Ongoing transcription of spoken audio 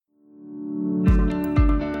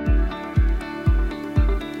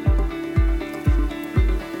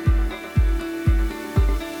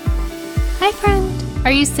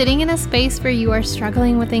Are you sitting in a space where you are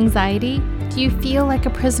struggling with anxiety? Do you feel like a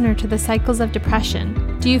prisoner to the cycles of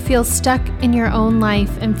depression? Do you feel stuck in your own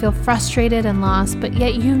life and feel frustrated and lost, but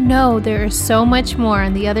yet you know there is so much more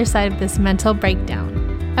on the other side of this mental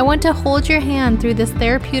breakdown? I want to hold your hand through this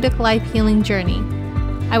therapeutic life healing journey.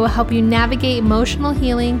 I will help you navigate emotional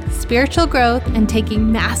healing, spiritual growth, and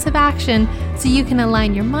taking massive action so you can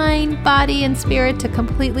align your mind, body, and spirit to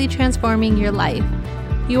completely transforming your life.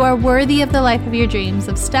 You are worthy of the life of your dreams,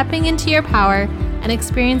 of stepping into your power and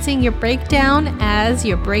experiencing your breakdown as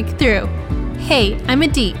your breakthrough. Hey, I'm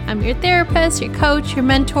Adit. I'm your therapist, your coach, your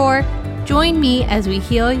mentor. Join me as we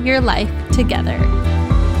heal your life together.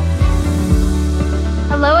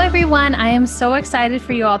 Hello, everyone. I am so excited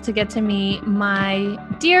for you all to get to meet my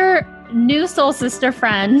dear new soul sister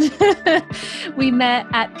friend. We met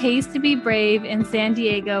at Pays to Be Brave in San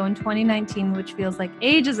Diego in 2019, which feels like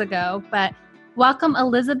ages ago, but welcome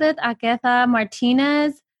Elizabeth Agueza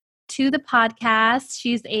Martinez to the podcast.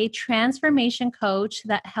 She's a transformation coach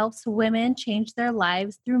that helps women change their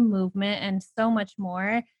lives through movement and so much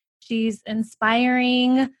more. She's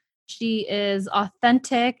inspiring. She is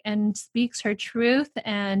authentic and speaks her truth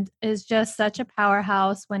and is just such a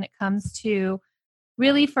powerhouse when it comes to,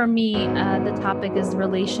 really for me, the topic is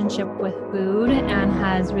relationship with food and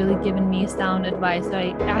has really given me sound advice. So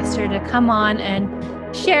I asked her to come on and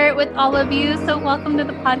share it with all of you. So welcome to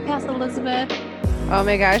the podcast, Elizabeth. Oh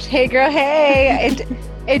my gosh. Hey girl. Hey.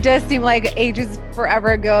 It does seem like ages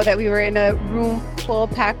forever ago that we were in a room full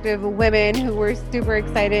packed of women who were super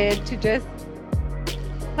excited to just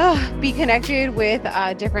be connected with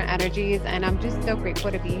different energies. And I'm just so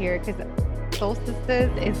grateful to be here because Soul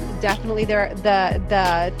Sisters is definitely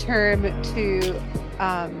the term to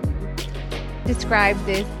describe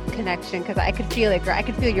this connection, because I could feel it, girl. I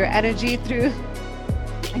could feel your energy through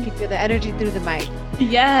the mic.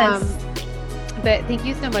 Yes. But thank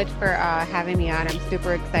you so much for having me on. I'm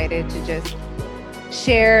super excited to just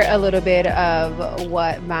share a little bit of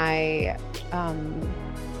what my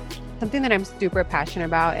something that I'm super passionate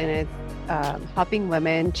about, and it's helping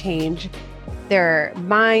women change their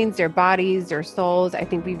minds, their bodies, their souls. I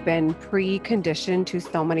think we've been preconditioned to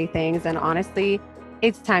so many things, and honestly,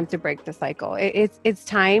 it's time to break the cycle. It's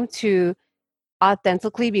time to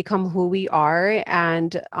authentically become who we are,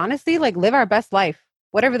 and honestly, like, live our best life,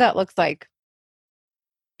 whatever that looks like.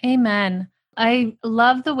 Amen. I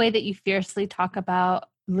love the way that you fiercely talk about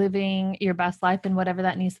living your best life and whatever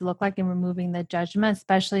that needs to look like, and removing the judgment,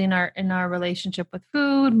 especially in our relationship with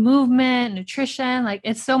food, movement, nutrition. Like,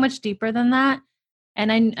 it's so much deeper than that.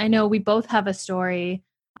 And I know we both have a story,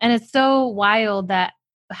 and it's so wild that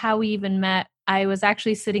how we even met. I was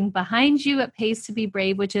actually sitting behind you at Pays to Be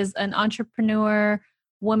Brave, which is an entrepreneur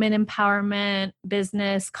woman empowerment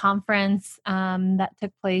business conference that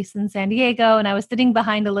took place in San Diego. And I was sitting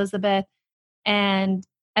behind Elizabeth, and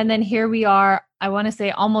then here we are, I want to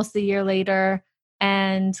say almost a year later,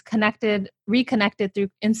 and reconnected through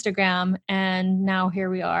Instagram. And now here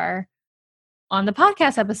we are on the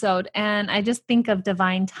podcast episode. And I just think of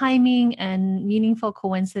divine timing and meaningful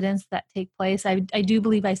coincidence that take place. I do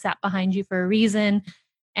believe I sat behind you for a reason.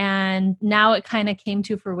 And now it kind of came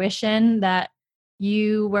to fruition that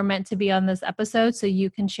you were meant to be on this episode so you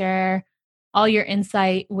can share all your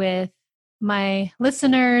insight with my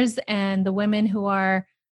listeners and the women who are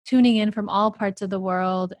tuning in from all parts of the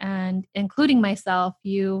world, and including myself.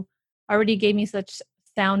 You already gave me such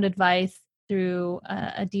sound advice through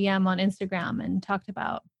a DM on Instagram and talked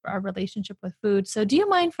about our relationship with food. So do you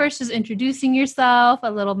mind first just introducing yourself,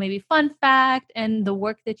 a little maybe fun fact, and the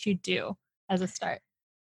work that you do as a start?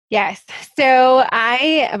 Yes. So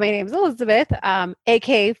my name is Elizabeth,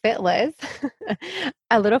 aka Fit Liz.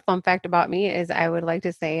 A little fun fact about me is I would like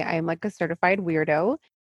to say I am like a certified weirdo.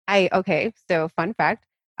 So fun fact,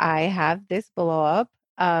 I have this blow up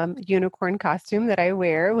unicorn costume that I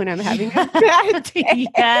wear when I'm having a bad day.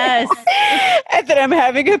 Yes. And then I'm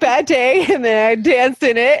having a bad day, and then I dance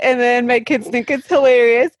in it, and then my kids think it's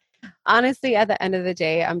hilarious. Honestly, at the end of the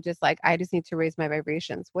day, I'm just like, I just need to raise my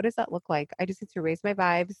vibrations. What does that look like? I just need to raise my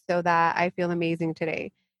vibes so that I feel amazing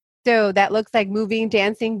today. So that looks like moving,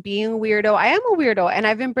 dancing, being a weirdo. I am a weirdo, and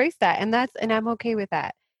I've embraced that, and I'm okay with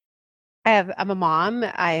that. I'm a mom.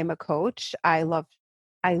 I am a coach. I love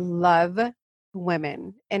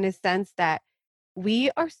women in a sense that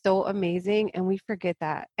we are so amazing, and we forget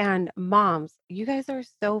that. And moms, you guys are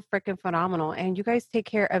so freaking phenomenal, and you guys take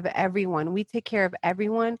care of everyone. We take care of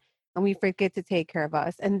everyone, and we forget to take care of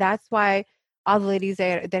us. And that's why all the ladies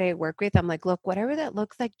that I work with, I'm like, look, whatever that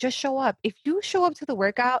looks like, just show up. If you show up to the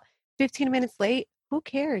workout 15 minutes late, who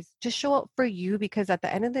cares? Just show up for you, because at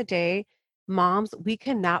the end of the day, moms, we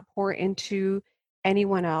cannot pour into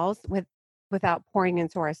anyone else without pouring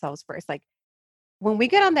into ourselves first. Like when we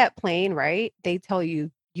get on that plane, right? They tell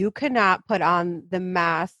you you cannot put on the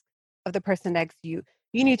mask of the person next to you.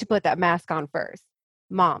 You need to put that mask on first.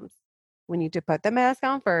 Moms, we need to put the mask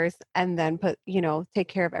on first and then take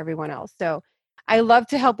care of everyone else. So I love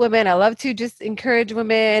to help women. I love to just encourage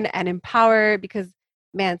women and empower because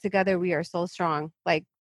man, together we are so strong. Like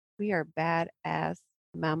we are badass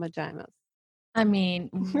mama gimas. I mean,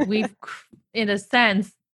 in a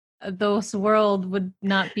sense, this world would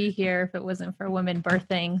not be here if it wasn't for women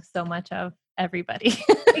birthing so much of everybody.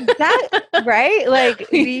 Exactly, right? Like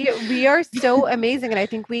we are so amazing, and I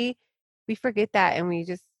think we forget that, and we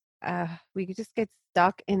just get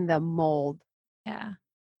stuck in the mold. Yeah.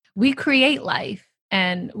 We create life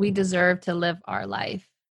and we deserve to live our life.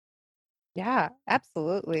 Yeah,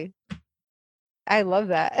 absolutely. I love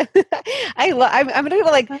that. I'm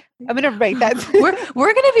gonna write that.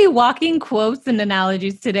 We're gonna be walking quotes and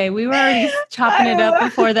analogies today. We were already chopping it up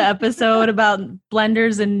before the episode about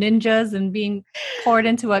blenders and ninjas and being poured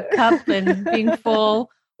into a cup and being full.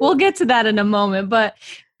 We'll get to that in a moment. But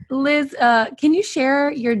Liz, can you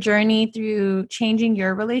share your journey through changing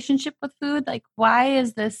your relationship with food? Like, why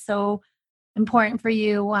is this so important for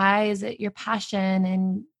you? Why is it your passion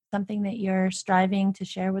and something that you're striving to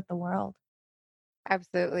share with the world?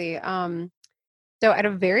 Absolutely. So at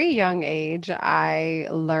a very young age, I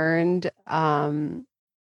learned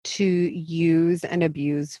to use and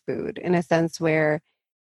abuse food in a sense where,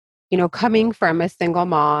 coming from a single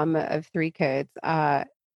mom of 3 kids,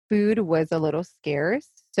 food was a little scarce.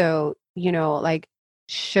 So, like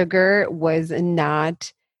sugar was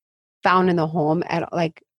not found in the home at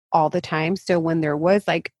like all the time. So when there was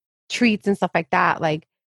like treats and stuff like that, like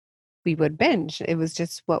we would binge. It was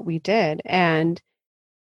just what we did. And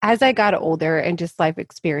as I got older and just life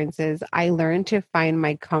experiences, I learned to find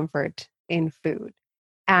my comfort in food.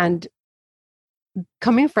 And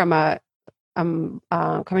coming from a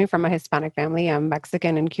Hispanic family, I'm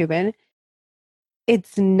Mexican and Cuban.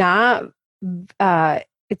 It's not.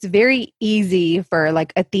 It's very easy for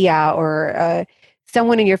like a tia or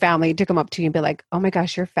someone in your family to come up to you and be like, "Oh my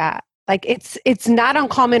gosh, you're fat." Like it's not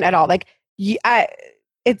uncommon at all. Like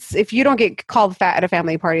it's if you don't get called fat at a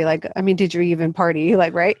family party, like I mean, did you even party?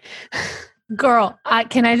 Like, right? Girl,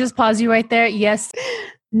 can I just pause you right there? Yes,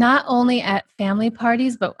 not only at family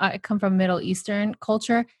parties, but I come from Middle Eastern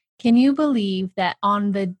culture. Can you believe that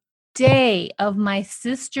on the day of my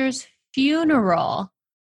sister's funeral,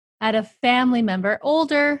 I had a family member,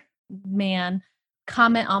 older man,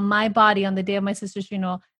 comment on my body on the day of my sister's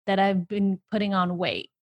funeral that I've been putting on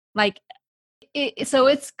weight. Like, so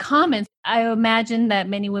it's common. I imagine that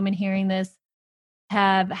many women hearing this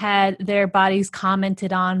have had their bodies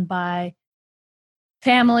commented on by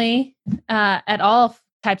family at all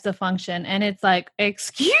types of function, and it's like,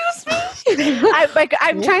 excuse me.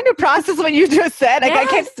 I'm trying to process what you just said.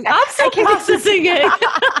 Like yes, I'm still processing it.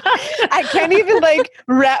 I can't even like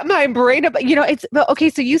wrap my brain up. It's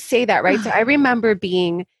okay. So you say that, right? So I remember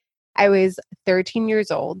I was 13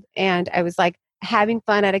 years old, and I was like having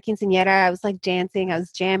fun at a quinceañera. I was like dancing, I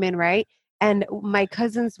was jamming, right? And my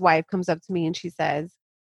cousin's wife comes up to me and she says,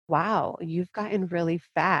 "Wow, you've gotten really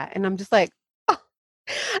fat." And I'm just like,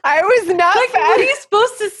 I was not like, fat. what are you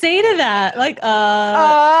supposed to say to that? Like,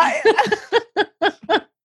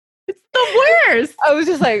 it's the worst. I was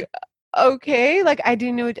just like, okay, like I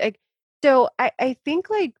didn't know. Like, so I think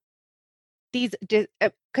like these,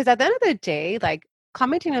 because at the end of the day, like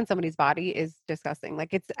commenting on somebody's body is disgusting.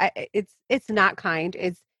 Like it's not kind.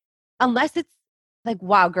 It's unless it's like,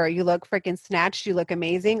 wow, girl, you look freaking snatched. You look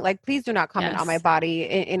amazing. Like, please do not comment on my body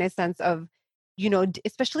in a sense of,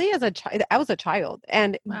 especially as a child. I was a child,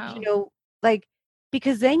 and wow. like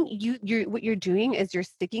because then you're what you're doing is you're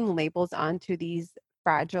sticking labels onto these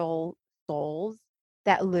fragile souls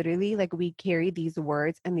that literally like we carry these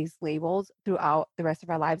words and these labels throughout the rest of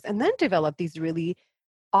our lives and then develop these really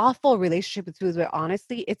awful relationships with food. But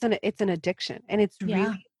honestly, it's an addiction and it's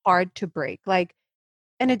really hard to break. Like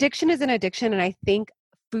an addiction is an addiction. And I think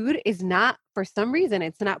food is not, for some reason,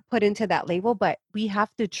 it's not put into that label, but we have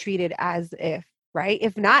to treat it as if, right?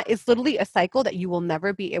 If not, it's literally a cycle that you will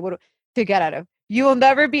never be able to get out of. You will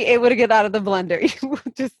never be able to get out of the blender. You will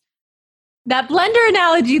just that blender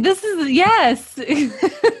analogy. This is yes.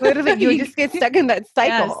 literally you just get stuck in that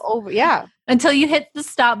cycle over. Yeah. Until you hit the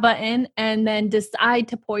stop button and then decide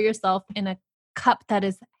to pour yourself in a cup that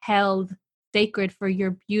is held sacred for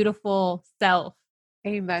your beautiful self.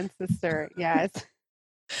 Amen, sister. Yes.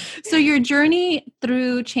 So your journey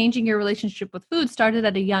through changing your relationship with food started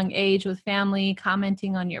at a young age with family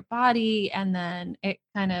commenting on your body, and then it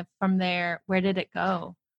kind of from there, where did it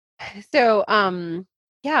go? So,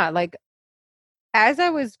 yeah, like as I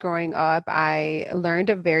was growing up, I learned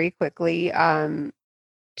very quickly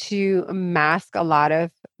to mask a lot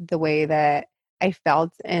of the way that I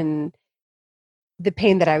felt and the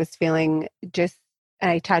pain that I was feeling, just and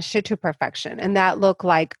I attached it to perfection. And that looked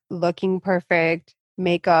like looking perfect,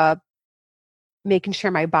 makeup, making sure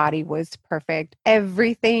my body was perfect.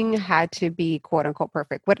 Everything had to be quote unquote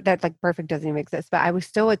perfect. What that like perfect doesn't even exist, but I was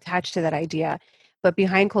still attached to that idea. But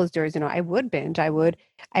behind closed doors, I would binge. I would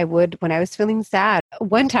when I was feeling sad.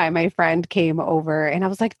 One time my friend came over and I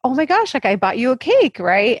was like, "Oh my gosh, like I bought you a cake,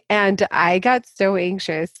 right?" And I got so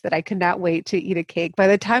anxious that I could not wait to eat a cake. By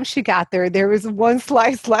the time she got there, there was one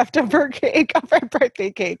slice left of her cake, of her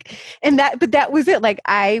birthday cake. But that was it. Like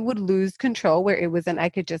I would lose control where it wasn't I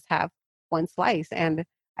could just have one slice and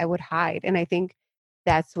I would hide. And I think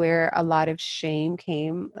that's where a lot of shame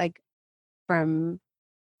came, like from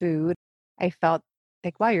food. I felt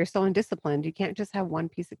like, wow, you're so undisciplined. You can't just have one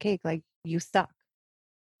piece of cake. Like you suck.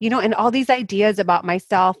 And all these ideas about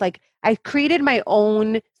myself, like I created my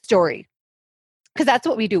own story because that's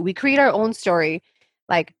what we do. We create our own story.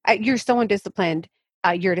 Like you're so undisciplined.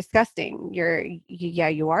 You're disgusting. Yeah,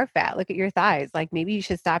 you are fat. Look at your thighs. Like maybe you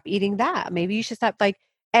should stop eating that. Maybe you should stop like,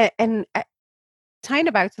 and tying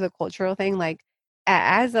it back to the cultural thing, like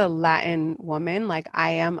as a Latin woman, like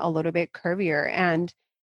I am a little bit curvier and,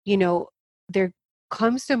 you know, there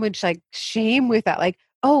comes so much like shame with that. Like,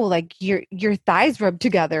 oh, like your thighs rub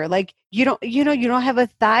together. Like you don't have a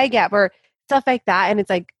thigh gap or stuff like that. And it's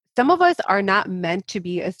like some of us are not meant to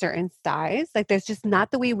be a certain size. Like that's just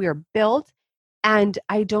not the way we are built. And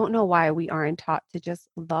I don't know why we aren't taught to just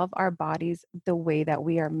love our bodies the way that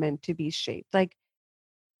we are meant to be shaped. Like,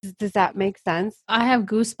 does that make sense? I have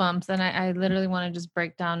goosebumps and I literally want to just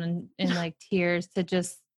break down in like tears to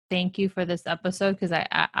just thank you for this episode because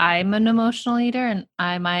I'm an emotional eater and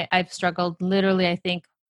I've struggled literally I think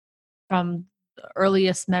from the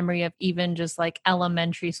earliest memory of even just like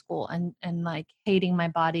elementary school and like hating my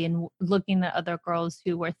body and looking at other girls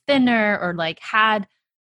who were thinner or like had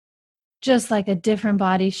just like a different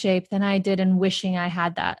body shape than I did and wishing I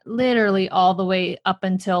had that literally all the way up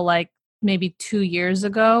until like maybe 2 years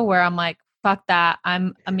ago where I'm like fuck that,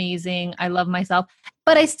 I'm amazing, I love myself.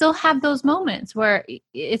 But I still have those moments where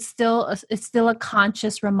it's still a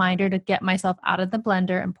conscious reminder to get myself out of the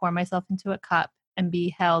blender and pour myself into a cup and be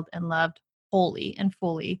held and loved wholly and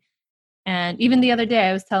fully. And even the other day,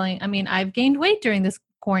 I was telling, I mean, I've gained weight during this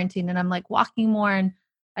quarantine and I'm like walking more. And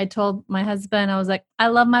I told my husband, I was like, I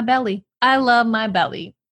love my belly. I love my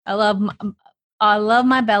belly. I love my, I love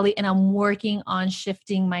my belly. And I'm working on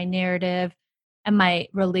shifting my narrative and my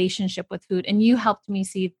relationship with food. And you helped me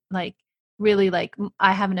see, like, really, like,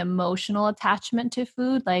 I have an emotional attachment to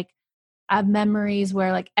food. Like, I have memories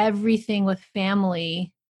where, like, everything with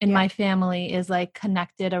family in Yeah. my family is like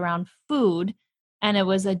connected around food. And it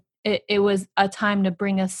was a time to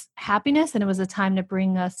bring us happiness and it was a time to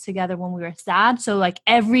bring us together when we were sad. So like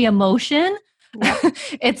every emotion, Yep.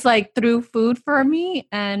 it's like through food for me.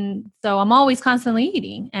 And so I'm always constantly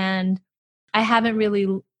eating. And I haven't really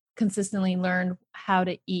consistently learned how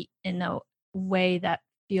to eat in a way that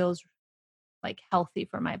feels like healthy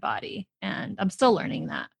for my body. And I'm still learning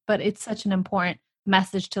that. But it's such an important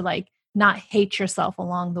message to like not hate yourself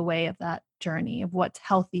along the way of that journey of what's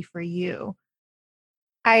healthy for you.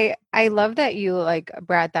 I love that you like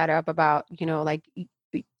brought that up about, like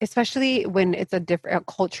especially when it's a different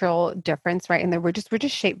a cultural difference, right? And then we're just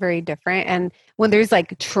shaped very different. And when there's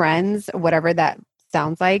like trends, whatever that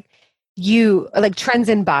sounds like, you like trends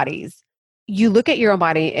in bodies. You look at your own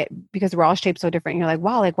body because we're all shaped so different. You're like,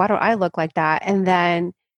 wow, like why don't I look like that? And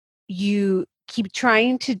then you keep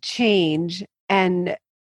trying to change and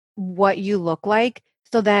what you look like.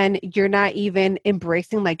 So then you're not even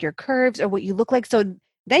embracing like your curves or what you look like. So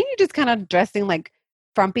then you're just kind of dressing like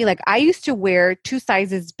frumpy. Like I used to wear two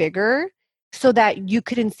sizes bigger so that you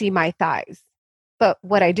couldn't see my thighs. But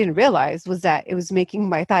what I didn't realize was that it was making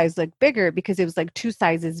my thighs look bigger because it was like two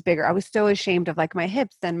sizes bigger. I was so ashamed of like my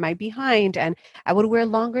hips and my behind, and I would wear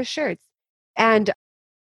longer shirts. And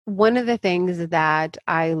one of the things that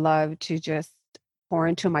I love to just pour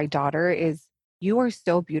into my daughter is you are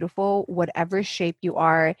so beautiful, whatever shape you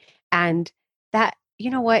are. And that,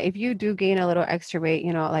 you know what, if you do gain a little extra weight,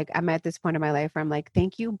 like I'm at this point in my life where I'm like,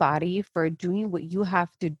 thank you, body, for doing what you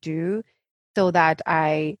have to do so that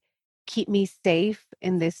I keep me safe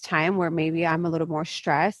in this time where maybe I'm a little more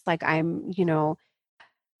stressed. Like I'm,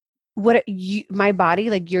 my body,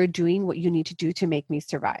 like you're doing what you need to do to make me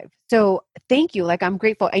survive. So thank you. Like I'm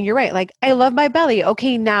grateful. And you're right. Like I love my belly.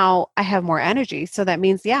 Okay. Now I have more energy. So that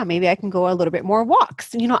means, yeah, maybe I can go a little bit more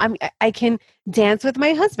walks. I can dance with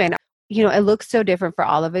my husband. It looks so different for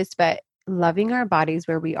all of us, but loving our bodies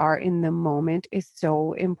where we are in the moment is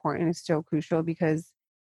so important. It's so crucial because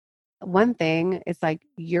one thing is like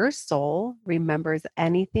your soul remembers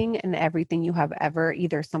anything and everything you have ever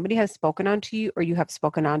either somebody has spoken onto you or you have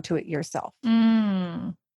spoken onto it yourself.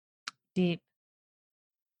 Deep.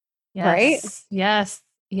 Right? Yes. Yes.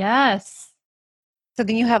 Yes. So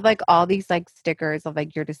then you have like all these like stickers of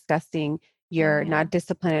like you're disgusting, you're Yeah. not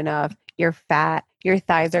disciplined enough, you're fat, your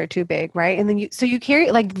thighs are too big, right? And then you carry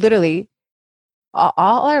like literally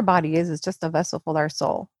all our body is just a vessel for our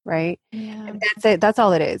soul, right? Yeah. And that's it. That's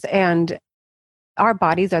all it is. And our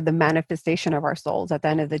bodies are the manifestation of our souls at the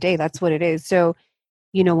end of the day. That's what it is. So,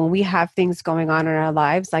 when we have things going on in our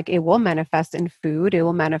lives, like it will manifest in food, it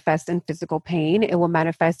will manifest in physical pain, it will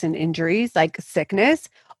manifest in injuries, like sickness,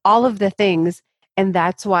 all of the things. And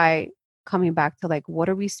that's why coming back to like, what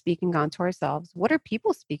are we speaking onto ourselves? What are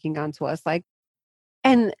people speaking onto us? Like,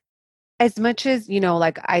 and as much as,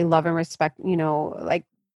 like I love and respect, like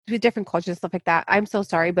the different cultures and stuff like that, I'm so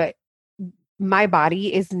sorry, but my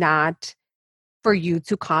body is not for you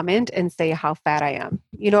to comment and say how fat I am,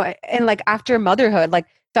 and like after motherhood, like,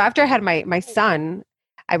 so after I had my son,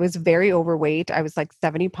 I was very overweight. I was like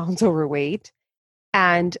 70 pounds overweight.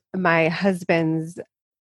 And my husband's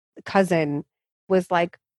cousin was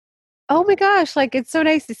like, oh my gosh, like, it's so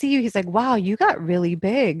nice to see you. He's like, wow, you got really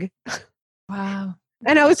big. Wow.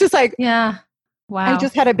 And I was just like, Yeah. I Wow.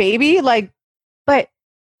 just had a baby. Like, and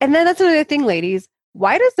then that's another thing, ladies.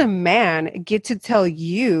 Why does a man get to tell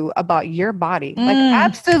you about your body? Like,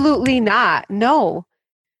 absolutely not. No.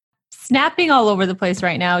 Snapping all over the place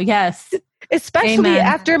right now. Yes. Especially Amen.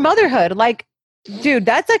 after motherhood. Like, dude,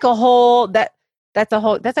 that's like a whole that's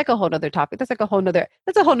like a whole nother topic. That's a whole nother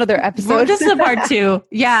episode. This is a part 2.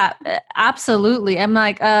 Yeah, absolutely. I'm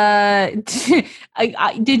like,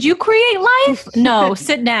 did you create life? No,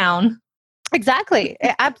 sit down. Exactly.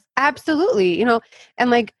 Absolutely. And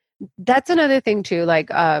like that's another thing too.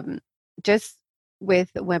 Like just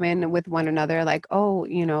with women with one another, like, oh,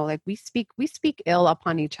 like we speak ill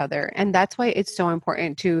upon each other. And that's why it's so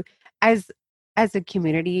important to as a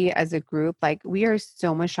community, as a group, like we are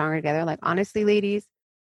so much stronger together. Like honestly, ladies,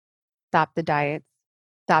 stop the diets,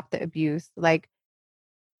 stop the abuse. Like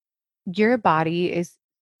your body is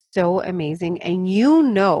so amazing. And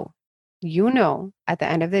at the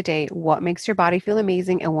end of the day what makes your body feel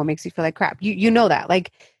amazing and what makes you feel like crap. You know that.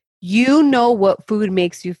 Like what food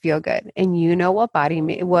makes you feel good and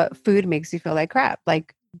what food makes you feel like crap.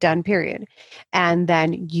 Like done, period. And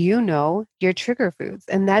then your trigger foods.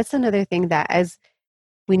 And that's another thing that as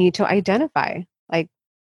we need to identify. Like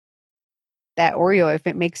that Oreo, if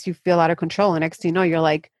it makes you feel out of control, and next thing you know, you're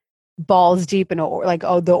like balls deep in the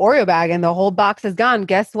Oreo bag and the whole box is gone.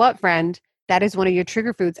 Guess what, friend? That is one of your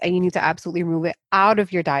trigger foods, and you need to absolutely remove it out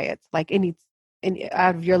of your diet. Like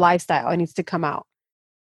out of your lifestyle. It needs to come out.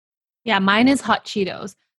 Yeah, mine is hot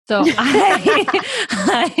Cheetos. So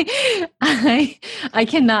I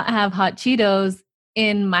cannot have hot Cheetos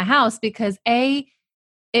in my house because it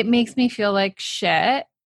makes me feel like shit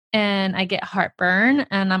and I get heartburn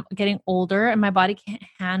and I'm getting older and my body can't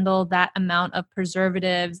handle that amount of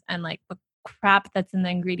preservatives and like the crap that's in the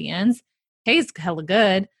ingredients. Tastes hella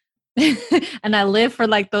good. And I live for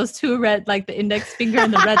like those two red, like the index finger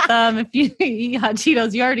and the red thumb. If you eat hot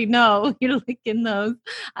Cheetos, you already know you're licking those.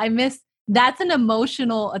 That's an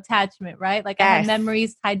emotional attachment, right? Like I have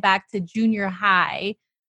memories tied back to junior high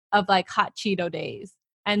of like hot Cheeto days.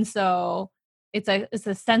 And so it's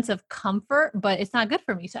a sense of comfort, but it's not good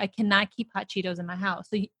for me. So I cannot keep hot Cheetos in my house.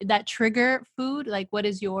 So that trigger food, like what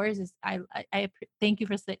is yours is I thank you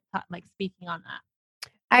for like speaking on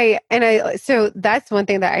that. So that's one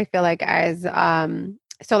thing that I feel like as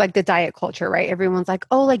so like the diet culture, right? Everyone's like,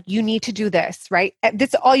 oh, like you need to do this, right? This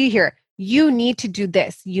is all you hear. You need to do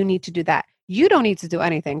this. You need to do that. You don't need to do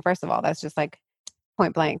anything. First of all, that's just like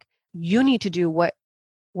point blank. You need to do what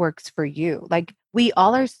works for you. Like we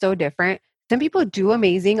all are so different. Some people do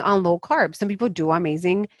amazing on low carb. Some people do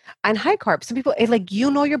amazing on high carb. Some people like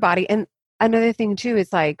your body. And another thing too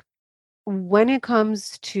is like when it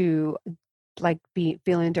comes to like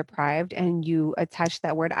feeling deprived and you attach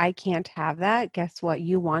that word, I can't have that. Guess what?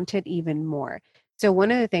 You want it even more. So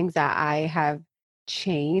one of the things that I have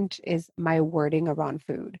changed is my wording around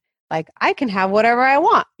food. Like I can have whatever I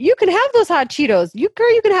want. You can have those hot Cheetos. You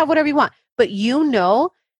can have whatever you want. But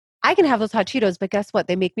I can have those hot Cheetos, but guess what?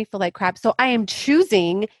 They make me feel like crap. So I am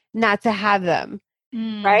choosing not to have them.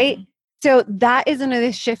 right? Mm, So that is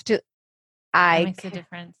another shift to that I makes a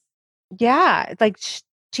difference. yeah, it's like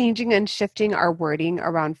changing and shifting our wording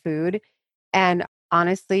around food. And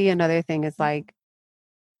honestly, another thing is like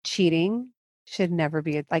cheating should never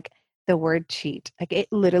be like the word cheat. Like it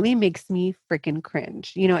literally makes me freaking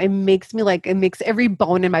cringe. It makes me like, it makes every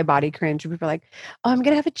bone in my body cringe. People are like, oh, I'm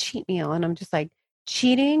going to have a cheat meal. And I'm just like,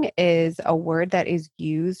 cheating is a word that is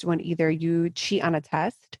used when either you cheat on a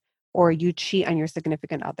test or you cheat on your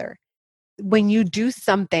significant other. When you do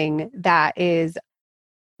something that is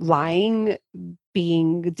lying,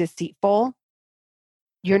 being deceitful,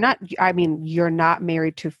 you're not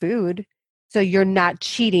married to food. So you're not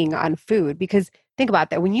cheating on food because think about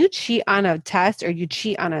that. When you cheat on a test or you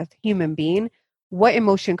cheat on a human being, what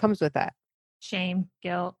emotion comes with that? Shame,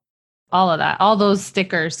 guilt, all of that. All those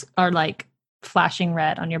stickers are like flashing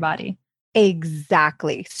red on your body.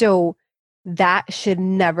 Exactly. So that should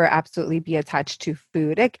never absolutely be attached to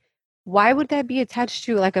food. Like, why would that be attached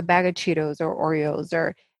to like a bag of Cheetos or Oreos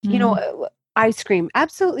or, Mm. ice cream?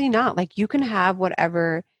 Absolutely not. Like, you can have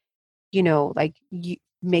whatever like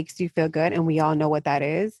makes you feel good. And we all know what that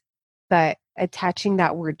is. But attaching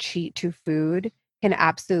that word cheat to food can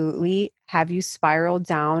absolutely have you spiral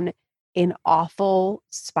down an awful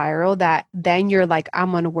spiral that then you're like,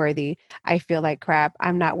 I'm unworthy. I feel like crap.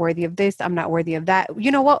 I'm not worthy of this. I'm not worthy of that.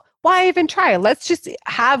 You know what? Why even try? Let's just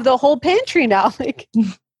have the whole pantry now. Like,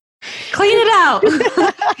 clean it out.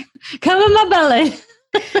 Come in my belly.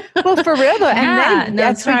 well, for real though. And Yeah, then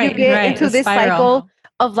that's so you right. get Right. into The this spiral. cycle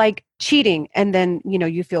of like cheating and then,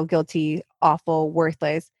 you feel guilty, awful,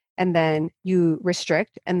 worthless. And then you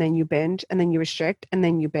restrict and then you binge and then you restrict and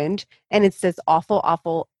then you binge. And it's this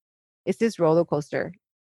awful, it's this roller coaster.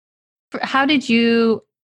 How did you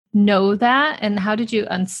know that? And how did you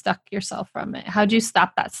unstuck yourself from it? How did you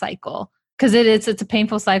stop that cycle? Because it's a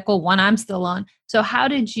painful cycle, one I'm still on. So how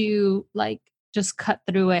did you like just cut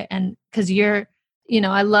through it? And because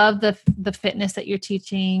I love the fitness that you're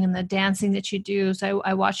teaching and the dancing that you do. So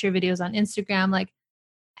I watch your videos on Instagram. Like,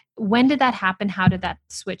 when did that happen? How did that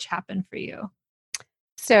switch happen for you?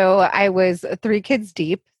 So I was three kids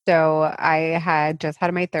deep. So I had just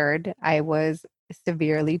had my third. I was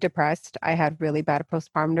severely depressed. I had really bad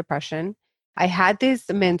postpartum depression. I had this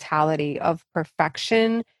mentality of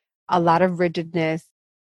perfection, a lot of rigidness.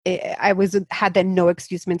 I was had that no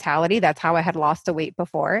excuse mentality. That's how I had lost the weight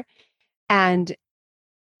before. And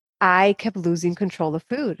I kept losing control of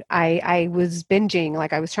food. I was binging,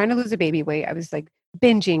 like I was trying to lose a baby weight. I was like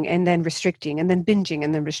binging and then restricting and then binging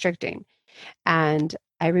and then restricting. And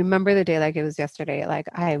I remember the day like it was yesterday. Like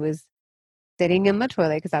I was sitting in the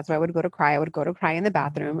toilet because that's where I would go to cry. I would go to cry in the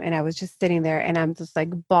bathroom and I was just sitting there and I'm just like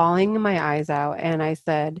bawling my eyes out. And I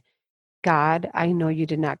said, God, I know you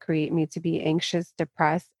did not create me to be anxious,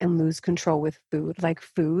 depressed, and lose control with food. Like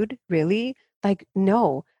food, really? Like,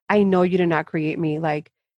 no, I know you did not create me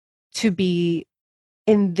like to be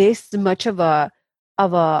in this much of a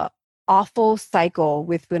awful cycle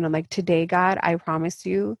with food. I'm like, today, God, I promise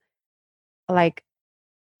you, like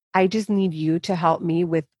I just need you to help me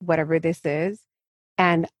with whatever this is.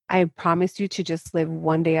 And I promise you to just live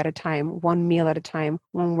one day at a time, one meal at a time,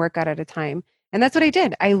 one workout at a time. And that's what I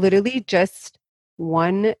did. I literally just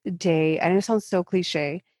one day, and it sounds so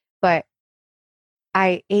cliche, but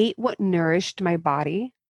I ate what nourished my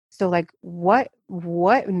body. So like what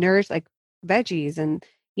nourished like veggies and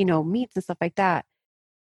meats and stuff like that.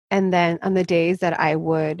 And then on the days that I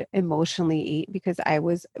would emotionally eat because I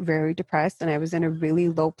was very depressed and I was in a really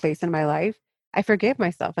low place in my life, I forgave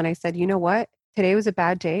myself and I said, you know what? Today was a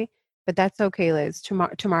bad day, but that's okay, Liz.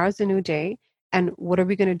 Tomorrow's a new day. And what are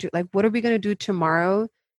we going to do? Like, what are we going to do tomorrow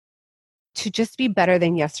to just be better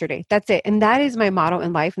than yesterday? That's it. And that is my motto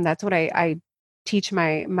in life. And that's what I teach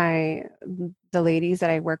the ladies that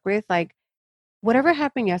I work with. Like, whatever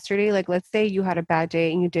happened yesterday, like let's say you had a bad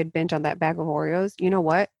day and you did binge on that bag of Oreos, you know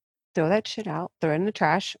what? Throw that shit out, throw it in the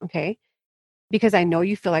trash, okay? Because I know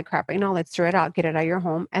you feel like crap right now. Let's throw it out, get it out of your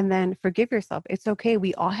home, and then forgive yourself. It's okay.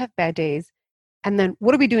 We all have bad days. And then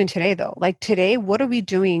what are we doing today though? Like today, what are we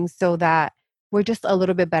doing so that we're just a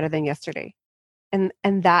little bit better than yesterday? And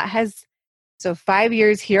that has so 5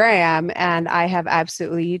 years here I am, and I have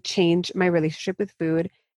absolutely changed my relationship with food.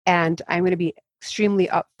 And I'm going to be extremely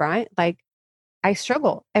upfront. Like I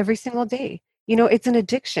struggle every single day. It's an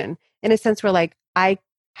addiction in a sense where like I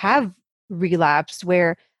have relapsed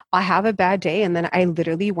where I have a bad day and then I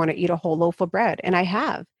literally want to eat a whole loaf of bread. And I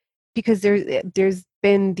have because there's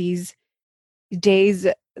been these days,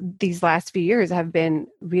 these last few years have been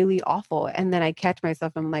really awful. And then I catch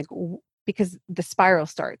myself, I'm like, because the spiral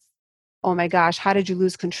starts. Oh my gosh, how did you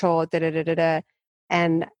lose control? Da, da, da, da, da.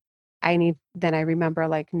 And then I remember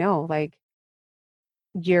like, no, like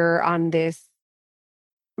you're on this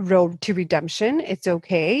road to redemption. It's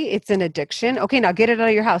okay. It's an addiction. Okay, now get it out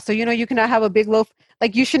of your house. So, you cannot have a big loaf.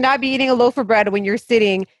 Like, you should not be eating a loaf of bread when you're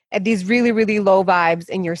sitting at these really, really low vibes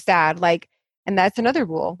and you're sad. Like, and that's another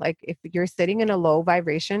rule. Like, if you're sitting in a low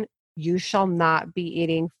vibration, you shall not be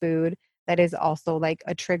eating food that is also like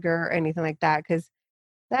a trigger or anything like that. Cause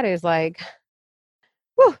that is like,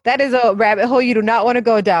 whew, that is a rabbit hole you do not want to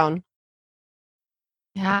go down.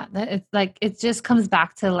 Yeah, it's like it just comes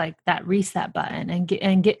back to like that reset button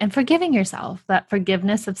and forgiving yourself, that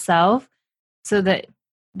forgiveness of self, so that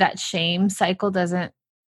that shame cycle doesn't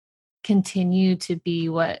continue to be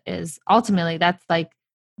what is ultimately, that's like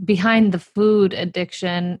behind the food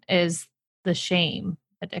addiction is the shame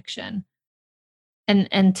addiction. And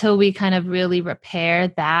until we kind of really repair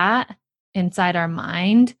that inside our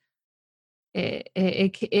mind,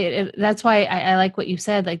 that's why I like what you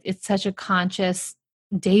said. Like, it's such a conscious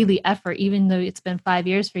daily effort, even though it's been 5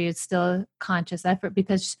 years for you, it's still a conscious effort,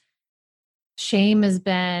 because shame has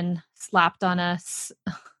been slapped on us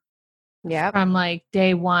Yep. from like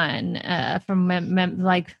day one,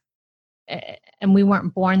 like, and we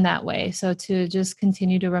weren't born that way. So to just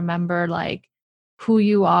continue to remember like who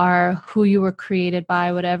you are, who you were created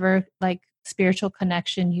by, whatever like spiritual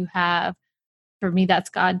connection you have. For me, that's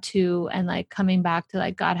God too. And like coming back to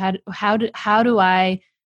like, God, how do I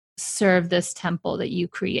serve this temple that you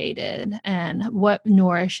created, and what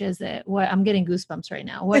nourishes it? What, I'm getting goosebumps right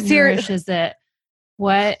now. What It's here. nourishes it?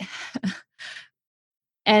 What,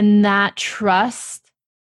 and that trust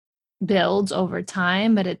builds over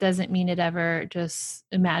time, but it doesn't mean it ever just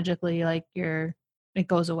magically like it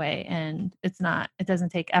goes away, and it doesn't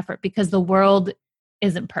take effort, because the world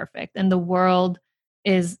isn't perfect, and the world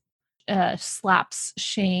is slaps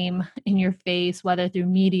shame in your face, whether through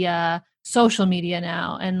media, social media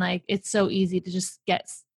now, and like it's so easy to just get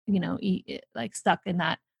like stuck in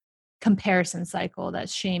that comparison cycle, that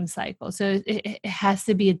shame cycle. So it has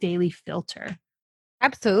to be a daily filter.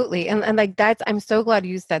 Absolutely. And like I'm so glad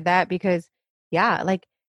you said that because yeah, like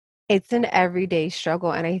it's an everyday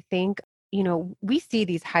struggle. And I think, we see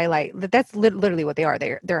these that's literally what they are.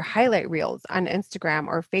 They're highlight reels on Instagram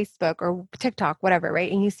or Facebook or TikTok, whatever, right?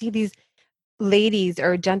 And you see these ladies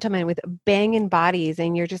or gentlemen with banging bodies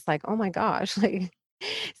and you're just like, oh my gosh, like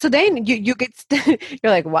so then you get you're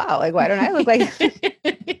like, wow, like why don't I look like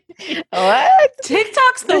what?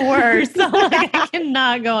 TikTok's the worst. Like, I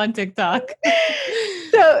cannot go on TikTok.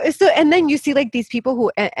 So and then you see like these people who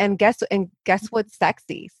and guess what's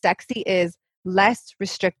sexy? Sexy is less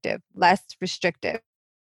restrictive, less restrictive.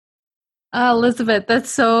 Elizabeth,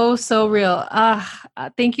 that's so real.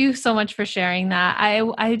 Thank you so much for sharing that.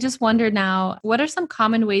 I just wonder now, what are some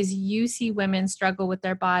common ways you see women struggle with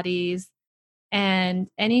their bodies, and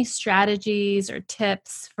any strategies or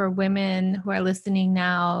tips for women who are listening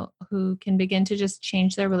now who can begin to just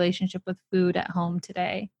change their relationship with food at home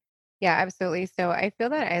today? Yeah, absolutely. So I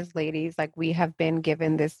feel that as ladies, like we have been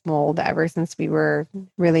given this mold ever since we were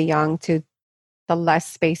really young to the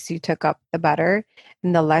less space you took up, the better,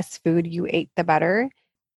 and the less food you ate, the better.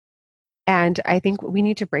 And I think we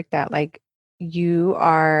need to break that. Like, you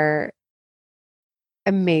are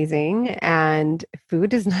amazing, and food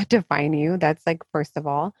does not define you. That's like, first of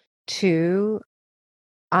all. Two,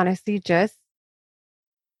 honestly, just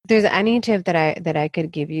there's any tip that I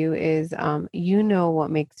could give you is you know what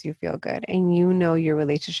makes you feel good and you know your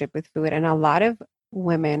relationship with food. And a lot of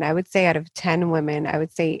women, I would say out of 10 women, I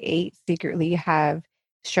would say 8 secretly have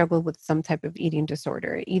struggled with some type of eating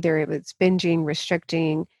disorder. Either it was binging,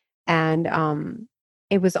 restricting, and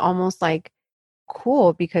it was almost like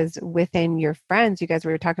cool because within your friends, you guys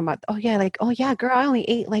were talking about, oh yeah, like, oh yeah, girl, I only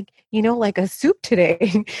ate like, like a soup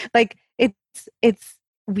today. Like it's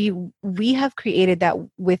we have created that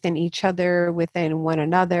within each other, within one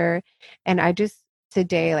another. And I just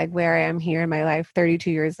today, like where I am here in my life, 32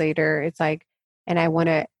 years later, it's like, and I want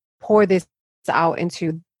to pour this out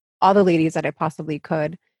into all the ladies that I possibly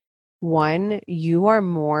could. One, you are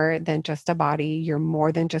more than just a body. You're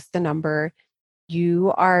more than just a number.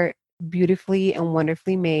 You are beautifully and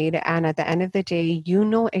wonderfully made. And at the end of the day, you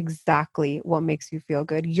know exactly what makes you feel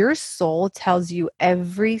good. Your soul tells you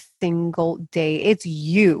every single day it's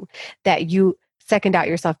you that you second out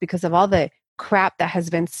yourself because of all the crap that has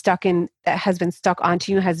been stuck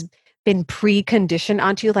onto you, has been preconditioned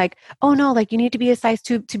onto you. Like, oh no, like you need to be a size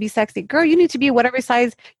 2 to be sexy. Girl, you need to be whatever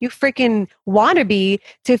size you freaking want to be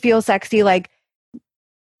to feel sexy. Like,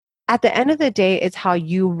 at the end of the day, it's how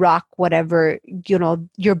you rock whatever,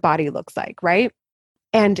 your body looks like, right?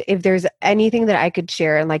 And if there's anything that I could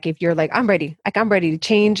share, and like if you're like I'm ready to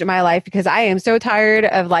change my life because I am so tired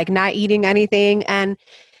of like not eating anything and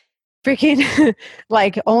freaking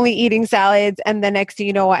like only eating salads, and the next thing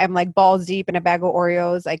you know I'm like balls deep in a bag of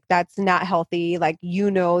Oreos. Like that's not healthy. Like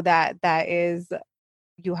that is,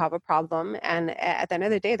 you have a problem, and at the end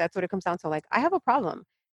of the day that's what it comes down to. Like I have a problem,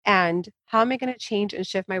 and how am I going to change and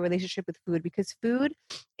shift my relationship with food? Because food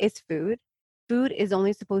is food. Food is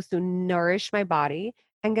only supposed to nourish my body,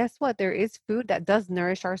 and guess what, there is food that does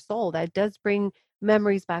nourish our soul, that does bring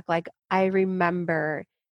memories back. Like I remember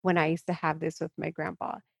when I used to have this with my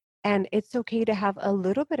grandpa, and it's okay to have a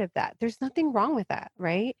little bit of that. There's nothing wrong with that,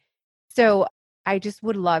 right? So I just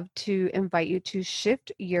would love to invite you to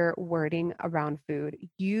shift your wording around food.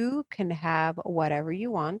 You can have whatever you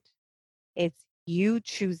want. It's you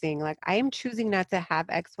choosing. Like, I am choosing not to have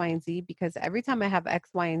X, Y, and Z because every time I have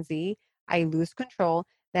X, Y, and Z, I lose control.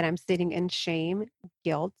 Then I'm sitting in shame,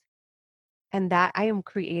 guilt, and that I am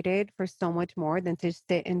created for so much more than to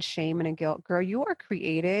sit in shame and in guilt. Girl, you are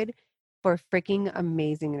created for freaking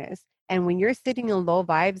amazingness. And when you're sitting in low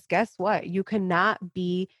vibes, guess what? You cannot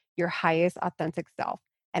be your highest authentic self.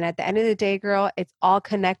 And at the end of the day, girl, it's all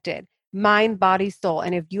connected, mind, body, soul.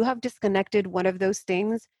 And if you have disconnected one of those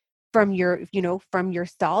things from from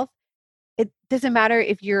yourself, it doesn't matter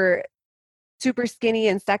if you're super skinny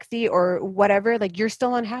and sexy or whatever, like you're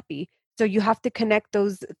still unhappy. So you have to connect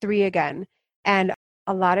those three again. And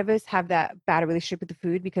a lot of us have that bad relationship with the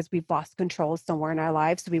food because we've lost control somewhere in our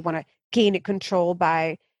lives. So we want to gain it control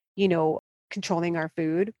by, you know, controlling our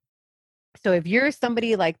food. So if you're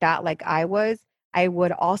somebody like that, like I was, I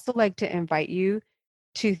would also like to invite you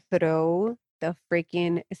to throw the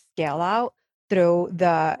freaking scale out, throw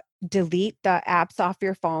the delete the apps off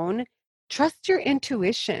your phone. Trust your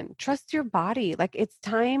intuition, trust your body. Like it's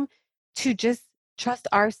time to just trust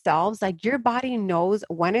ourselves. Like your body knows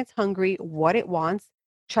when it's hungry, what it wants.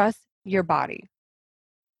 Trust your body.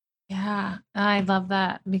 Yeah, I love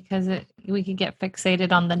that because we could get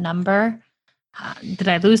fixated on the number. Did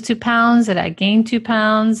I lose 2 pounds? Did I gain 2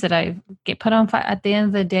 pounds? Did I get put on fire? At the end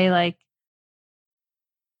of the day, like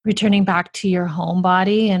returning back to your home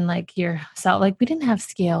body and like your self, like we didn't have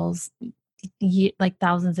scales like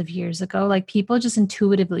thousands of years ago. Like people just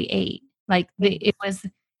intuitively ate. Like it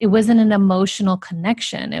wasn't an emotional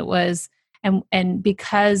connection. It was and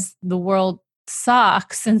because the world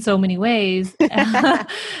sucks in so many ways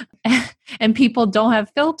and people don't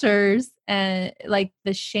have filters and like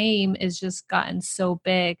the shame is just gotten so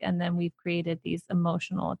big and then we've created these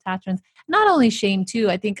emotional attachments, not only shame too.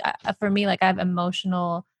 I think for me, like I have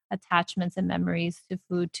emotional attachments and memories to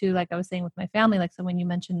food too, like I was saying with my family. Like so when you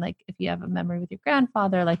mentioned like if you have a memory with your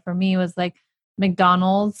grandfather, like for me it was like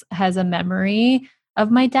McDonald's has a memory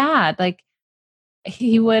of my dad. Like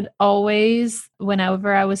he would always,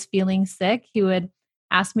 whenever I was feeling sick, he would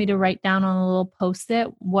ask me to write down on a little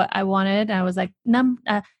post-it what I wanted. And I was like,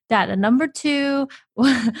 Dad, a number two.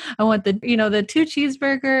 I want the two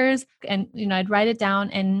cheeseburgers. And, I'd write it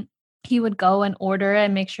down and he would go and order it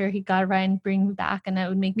and make sure he got it right and bring me back. And that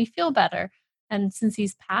would make me feel better. And since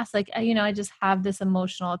he's passed, like, I just have this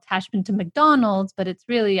emotional attachment to McDonald's, but it's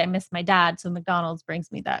really, I miss my dad. So McDonald's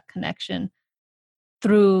brings me that connection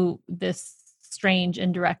through this strange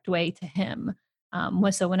indirect way to him.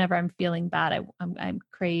 So whenever I'm feeling bad, I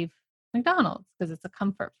crave McDonald's because it's a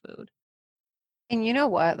comfort food. And you know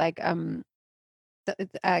what? Like I'm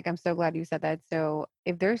so glad you said that. So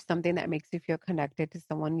if there's something that makes you feel connected to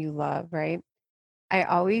someone you love, right? I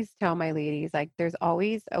always tell my ladies, like, there's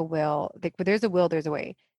always a will. Like, but there's a will, there's a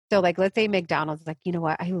way. So, like, let's say McDonald's is like, you know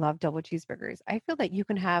what? I love double cheeseburgers. I feel that you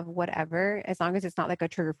can have whatever as long as it's not like a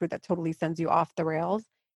trigger food that totally sends you off the rails.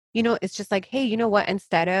 It's just like, hey, you know what?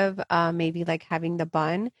 Instead of maybe like having the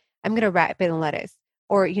bun, I'm gonna wrap it in lettuce,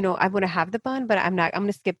 or I'm gonna have the bun, but I'm not. I'm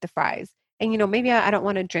gonna skip the fries, and maybe I don't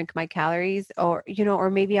want to drink my calories, or or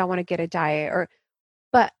maybe I want to get a diet, or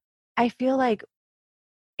but I feel like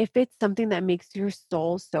if it's something that makes your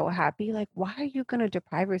soul so happy, like why are you going to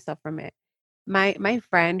deprive yourself from it? My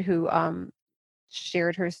friend who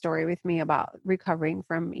shared her story with me about recovering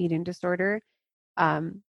from eating disorder,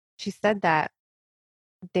 um she said that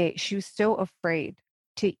she was so afraid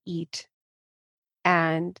to eat,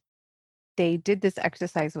 and they did this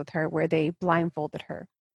exercise with her where they blindfolded her,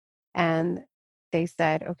 and they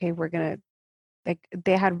said, okay, we're going to, like,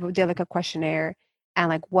 did like a questionnaire, and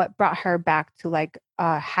like what brought her back to like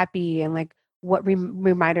happy, and like what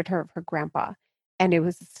reminded her of her grandpa, and it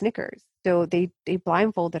was Snickers. So they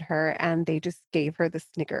blindfolded her and they just gave her the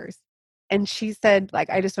Snickers, and she said,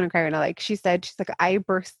 like, I just want to cry right now. Like, she's like, I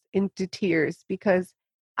burst into tears because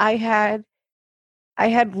I had I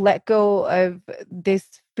had let go of this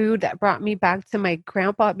food that brought me back to my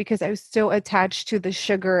grandpa because I was so attached to the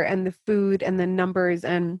sugar and the food and the numbers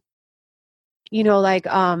and you know like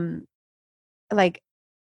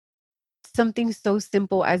something so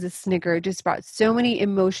simple as a Snicker just brought so many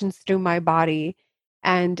emotions through my body.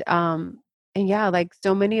 And yeah, like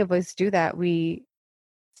so many of us do that. We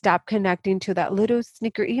stop connecting to that little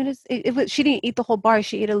Snicker. Even if it was, she didn't eat the whole bar,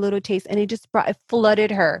 she ate a little taste, and it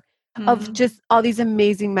flooded her of Mm. just all these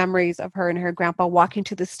amazing memories of her and her grandpa walking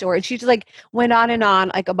to the store. And she just like went on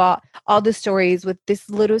like about all the stories with this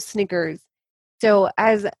little Snickers. So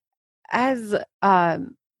as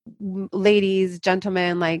ladies,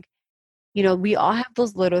 gentlemen, like we all have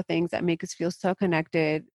those little things that make us feel so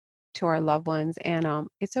connected to our loved ones, and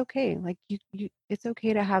it's okay. Like it's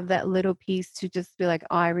okay to have that little piece to just be like,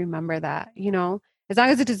 oh, I remember that. As long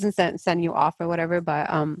as it doesn't send you off or whatever.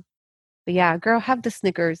 But yeah, girl, have the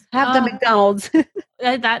Snickers, have the Oh, McDonald's.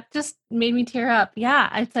 that just made me tear up.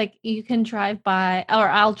 Yeah, it's like you can drive by, or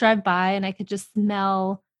I'll drive by, and I could just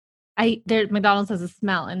smell. McDonald's has a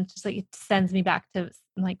smell, and it's just like it sends me back to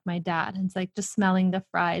like my dad. And it's like just smelling the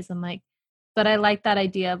fries. I'm like, but I like that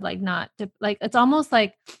idea of like not to, like it's almost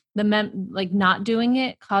like like not doing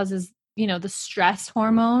it causes the stress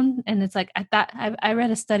hormone. And it's like at that I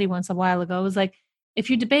read a study once a while ago. It was like if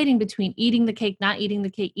you're debating between eating the cake, not eating the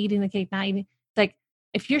cake, eating the cake, not eating, it's like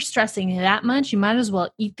if you're stressing that much, you might as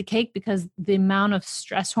well eat the cake because the amount of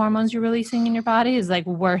stress hormones you're releasing in your body is like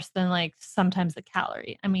worse than like sometimes the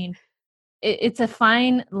calorie. I mean, it's a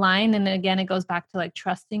fine line, and again it goes back to like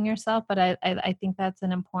trusting yourself, but I think that's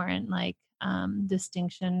an important like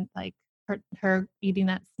distinction, like her eating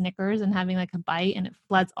that Snickers and having like a bite and it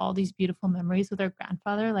floods all these beautiful memories with her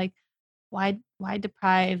grandfather. Like why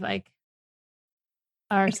deprive like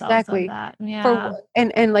ourselves of Exactly. that? For Yeah.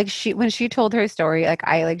 and like when she told her story, like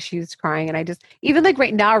I like she was crying, and I just even like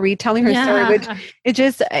right now retelling her story, which Yeah. it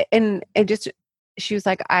just and it just she was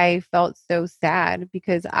like, I felt so sad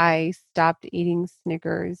because I stopped eating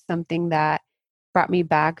Snickers, something that brought me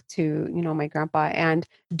back to my grandpa. And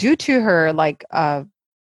due to her like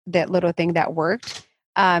that little thing that worked,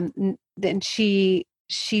 then she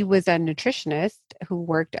was a nutritionist who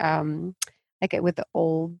worked like with the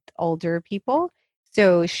older people,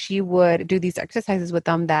 so she would do these exercises with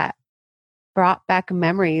them that brought back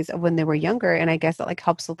memories of when they were younger, and I guess it like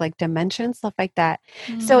helps with like dementia and stuff like that.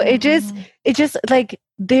 So Mm. it just like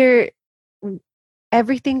there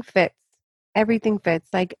everything fits. Everything fits.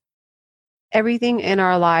 Like everything in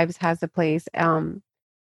our lives has a place.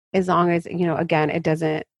 As long as again,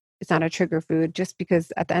 it's not a trigger food. Just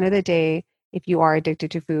because at the end of the day, if you are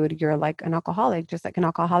addicted to food, you're like an alcoholic. Just like an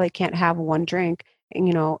alcoholic can't have one drink,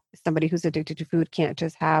 and somebody who's addicted to food can't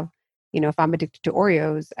just have, if I'm addicted to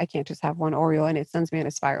Oreos, I can't just have one Oreo and it sends me in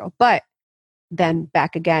a spiral. But then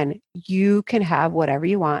back again, you can have whatever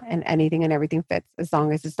you want, and anything and everything fits as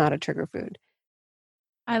long as it's not a trigger food.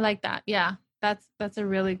 I like that. Yeah. That's a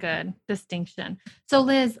really good distinction. So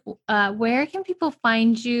Liz, where can people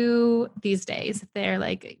find you these days if they're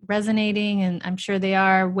like resonating, and I'm sure they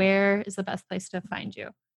are, where is the best place to find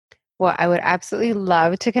you? Well, I would absolutely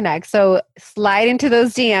love to connect. So slide into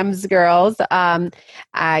those DMs, girls.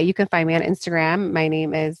 You can find me on Instagram. My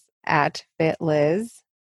name is at FitLiz,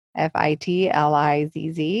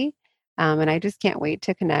 FITLIZZ. And I just can't wait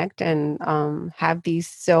to connect and have these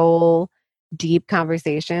soul deep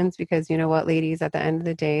conversations, because you know what, ladies, at the end of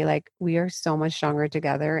the day, like we are so much stronger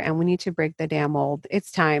together and we need to break the damn mold.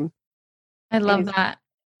 It's time. I It love is. that.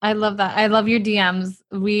 I love that. I love your DMs.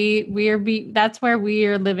 That's where we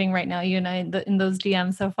are living right now, you and I, in those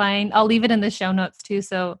DMs. So fine. I'll leave it in the show notes too,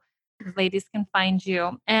 so ladies can find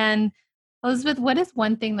you. And Elizabeth, what is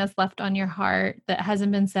one thing that's left on your heart that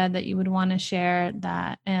hasn't been said that you would want to share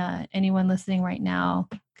that anyone listening right now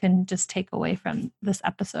can just take away from this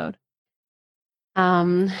episode?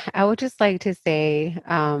 I would just like to say,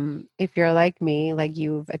 if you're like me, like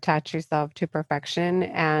you've attached yourself to perfection,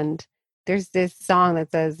 and there's this song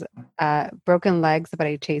that says, broken legs, but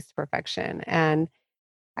I chase perfection. And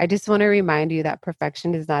I just want to remind you that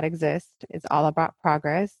perfection does not exist. It's all about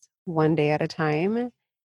progress, one day at a time.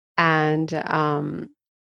 And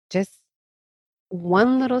just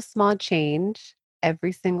one little small change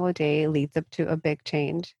every single day leads up to a big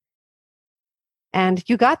change. And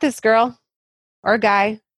you got this, girl or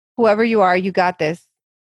guy, whoever you are, you got this.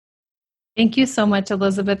 Thank you so much,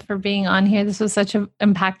 Elizabeth, for being on here. This was such an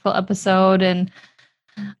impactful episode, and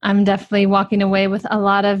I'm definitely walking away with a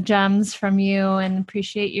lot of gems from you, and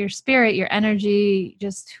appreciate your spirit, your energy,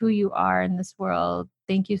 just who you are in this world.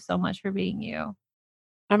 Thank you so much for being you.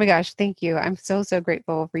 Oh my gosh, thank you. I'm so, so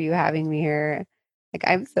grateful for you having me here. Like,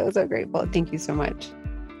 I'm so, so grateful. Thank you so much.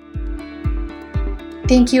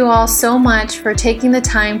 Thank you all so much for taking the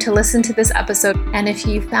time to listen to this episode. And if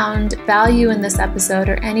you found value in this episode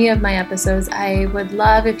or any of my episodes, I would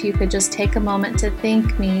love if you could just take a moment to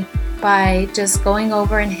thank me by just going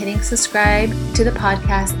over and hitting subscribe to the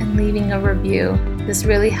podcast and leaving a review. This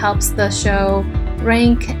really helps the show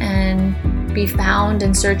rank and be found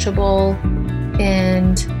and searchable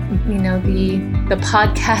in the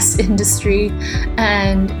podcast industry,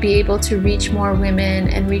 and be able to reach more women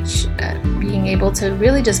and being able to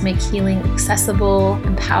really just make healing accessible,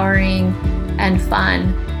 empowering, and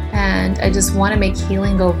fun. And I just want to make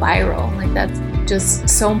healing go viral. Like, that's just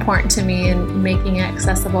so important to me, in making it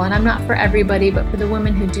accessible. And I'm not for everybody, but for the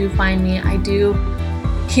women who do find me, I do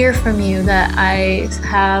hear from you that I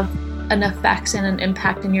have an effect and an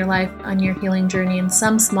impact in your life, on your healing journey in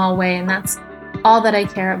some small way. And that's all that I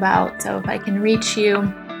care about. So if I can reach you,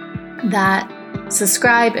 that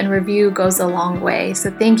subscribe and review goes a long way. So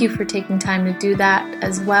thank you for taking time to do that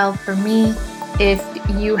as well for me. If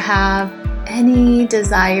you have any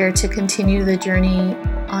desire to continue the journey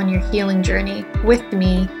on your healing journey with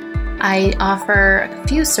me, I offer a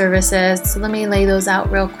few services. So let me lay those out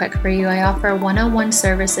real quick for you. I offer one-on-one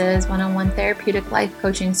services, one-on-one therapeutic life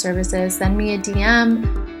coaching services. Send me a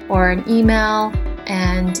DM or an email,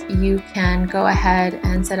 and you can go ahead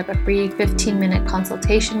and set up a free 15-minute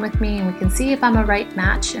consultation with me, and we can see if I'm a right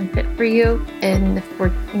match and fit for you. And if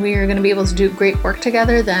we're going to be able to do great work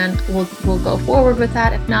together, then we'll go forward with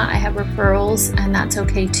that. If not, I have referrals, and that's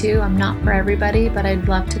okay too. I'm not for everybody, but I'd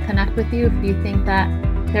love to connect with you if you think that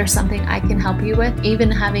there's something I can help you with.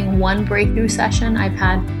 Even having one breakthrough session, I've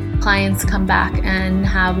had clients come back and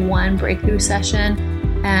have one breakthrough session,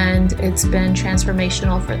 and it's been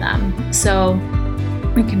transformational for them. So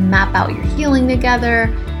we can map out your healing together.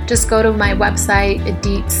 Just go to my website,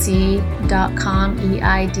 eiditc.com,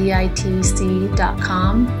 EIDITC.com,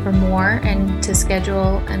 for more and to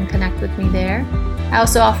schedule and connect with me there. I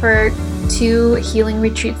also offer 2 healing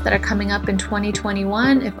retreats that are coming up in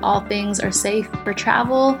 2021, if all things are safe for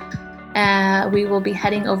travel. We will be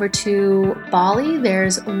heading over to Bali.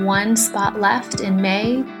 There's 1 spot left in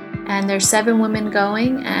May, and there's 7 women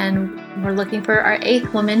going, and we're looking for our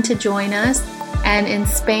 8th woman to join us. And in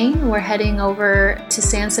Spain, we're heading over to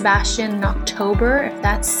San Sebastian in October. If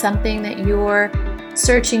that's something that you're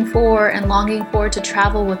searching for and longing for, to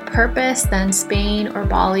travel with purpose, then Spain or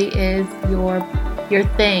Bali is your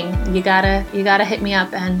thing. You gotta hit me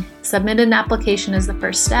up and submit an application as the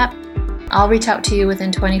first step. I'll reach out to you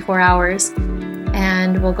within 24 hours,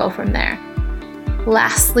 and we'll go from there.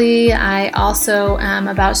 Lastly, I also am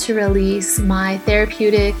about to release my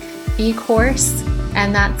therapeutic e-course,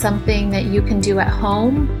 and that's something that you can do at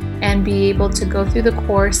home and be able to go through the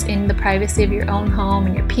course in the privacy of your own home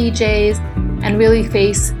and your PJs, and really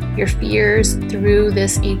face your fears through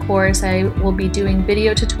this e-course. I will be doing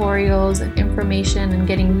video tutorials and information and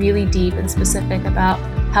getting really deep and specific about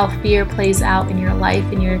how fear plays out in your life,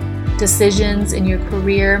 in your decisions, in your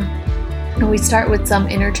career. And we start with some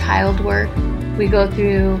inner child work. We go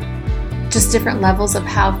through just different levels of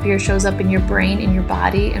how fear shows up in your brain, in your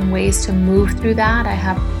body, and ways to move through that. I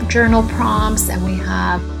have journal prompts, and we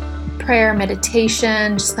have prayer,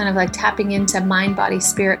 meditation, just kind of like tapping into mind, body,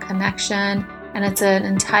 spirit connection. And it's an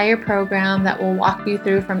entire program that will walk you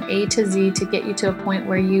through from A to Z to get you to a point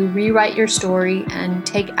where you rewrite your story and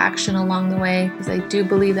take action along the way. Because I do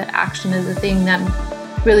believe that action is the thing that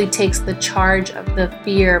really takes the charge of the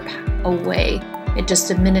fear away. It just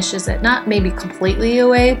diminishes it, not maybe completely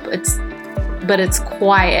away, but it's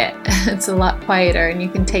quiet. It's a lot quieter, and you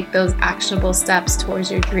can take those actionable steps towards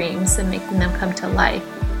your dreams and making them come to life.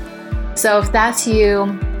 So if that's you,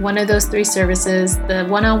 one of those 3 services, the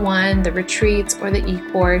one-on-one, the retreats, or the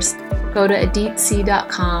e-course, go to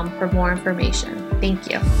eiditc.com for more information.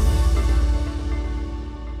 Thank you.